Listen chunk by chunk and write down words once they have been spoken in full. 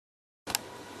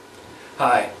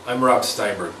Hi, I'm Rob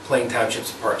Steinberg, Plain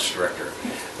Township's Parks Director,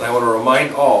 and I want to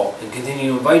remind all and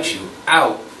continue to invite you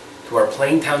out to our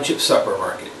Plain Township Supper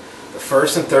Market, the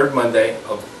first and third Monday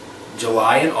of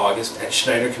July and August at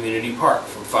Schneider Community Park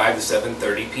from 5 to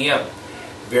 7:30 p.m.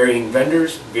 Varying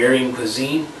vendors, varying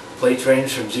cuisine, plates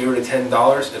range from $0 to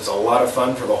 $10. It's a lot of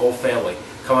fun for the whole family.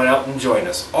 Come on out and join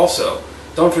us. Also,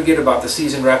 don't forget about the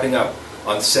season wrapping up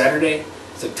on Saturday,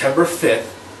 September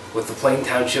 5th with the Plain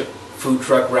Township Food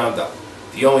Truck Roundup.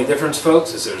 The only difference,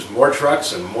 folks, is there's more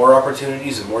trucks and more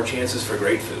opportunities and more chances for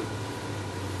great food.